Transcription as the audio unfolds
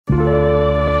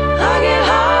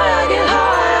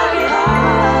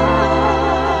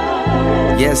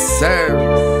Yes, sir.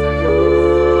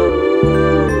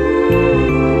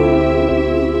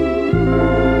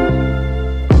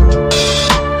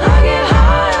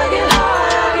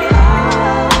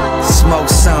 Smoke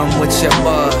some with your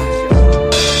bud.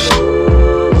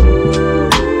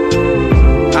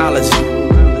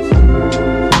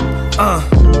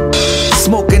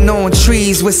 Smoking on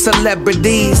trees with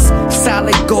celebrities.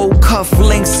 Solid gold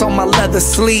cufflinks on my leather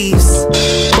sleeves.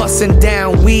 Busting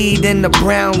down weed in the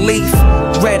brown leaf.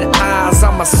 Red eyes,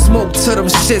 I'ma smoke till them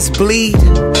shits bleed.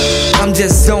 I'm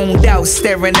just zoned out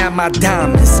staring at my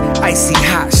diamonds. Icy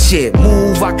hot shit,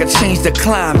 move, I could change the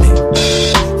climate.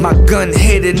 My gun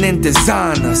hidden in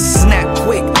designer. Snap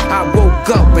quick, I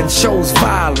woke up and chose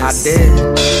violence. I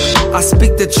did. I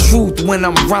speak the truth when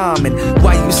I'm rhyming,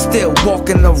 while you still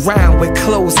walking around with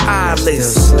closed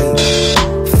eyelids.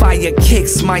 Fire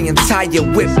kicks my entire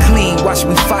whip clean. Watch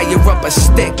me fire up a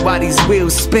stick while these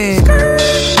wheels spin.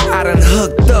 I done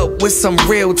hooked up with some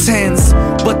real tens,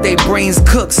 but they brains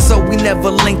cooked so we never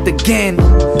linked again.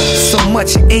 So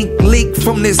much ink leaked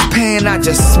from this pen, I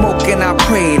just smoke and I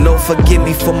pray, Lord forgive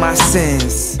me for my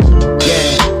sins.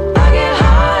 Yeah.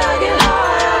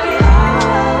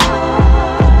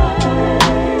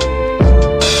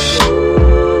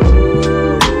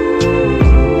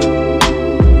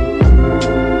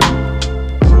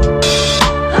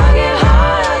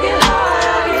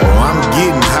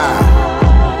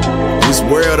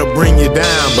 World will bring you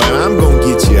down, but I'm gonna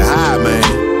get you high,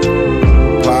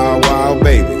 man. Pow wow,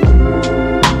 baby.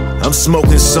 I'm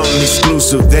smoking something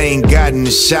exclusive they ain't got in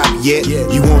the shop yet.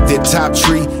 You want that top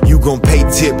tree? You gon' pay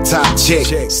tip-top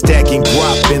check. Stacking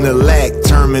guap in the lag,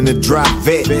 terming the drop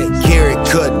vet. Carrot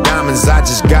cut diamonds, I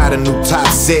just got a new top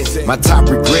set. My top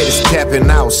regret is tapping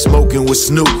out, smoking with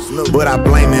Snoop. But I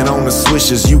blame it on the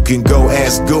swishers, you can go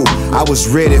ask Goop. I was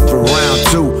ready for round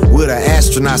 2 with an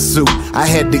astronaut suit. I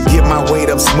had to get my weight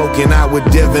up, smoking out with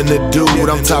Devin the dude.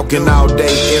 I'm talking all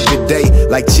day, every day,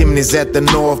 like chimneys at the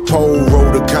North Pole.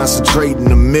 Roll to concentrate in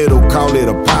the middle, call it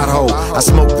a pothole. I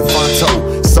smoke the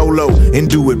Fonto, solo, and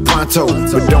do it pronto.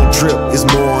 But don't trip, it's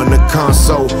more on the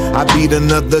console. I beat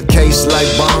another case like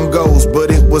bongos, but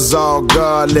it was all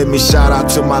God. Let me shout out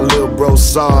to my little bro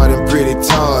Sard and Pretty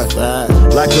Todd.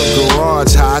 Like a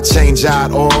garage, how I change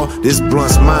out all. This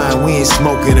blunt's mine, we ain't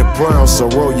smoking it pearl, so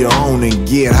roll your own and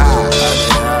get high.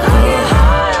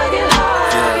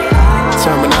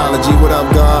 Termanology, what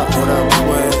up, God? What up,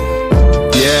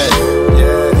 Swin? Yeah.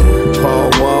 Paul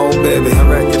Wall, baby.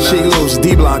 Sheek, Louch,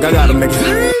 D-Block, I gotta make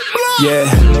it. Yeah,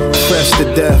 fresh to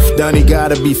death, Dunny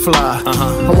gotta be fly.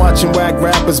 I'm watching whack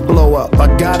rappers blow up, I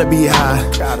gotta be high.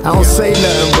 I don't say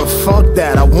nothing, but fuck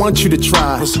that, I want you to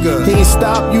try. He ain't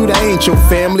stop you, that ain't your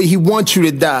family, he wants you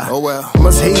to die. Oh well.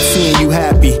 Must hate seeing you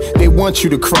happy, they want you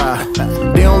to cry.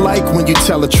 They don't like when you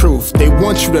tell the truth, they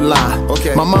want you to lie.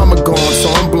 My mama gone, so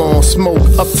I'm blowing smoke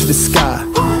up to the sky.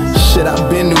 Shit, I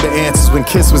been knew the answers when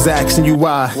Kiss was asking you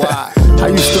why. I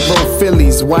used to roll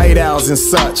Phillies, White Owls and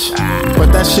such,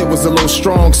 but that shit was a little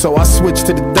strong, so I switched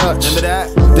to the Dutch.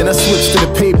 Then I switched to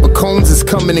the paper, Combs is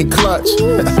coming in clutch.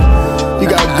 You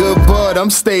got good bud, I'm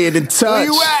staying in touch. Where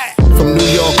you at? From New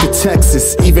York to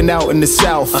Texas, even out in the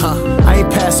South. I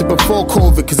ain't passed it before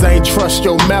COVID, cause I ain't trust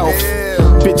your mouth.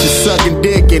 Bitches sucking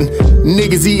dick and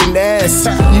niggas eating ass.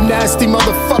 You nasty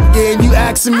motherfucker and you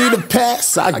asking me to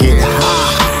pass. I get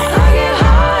high.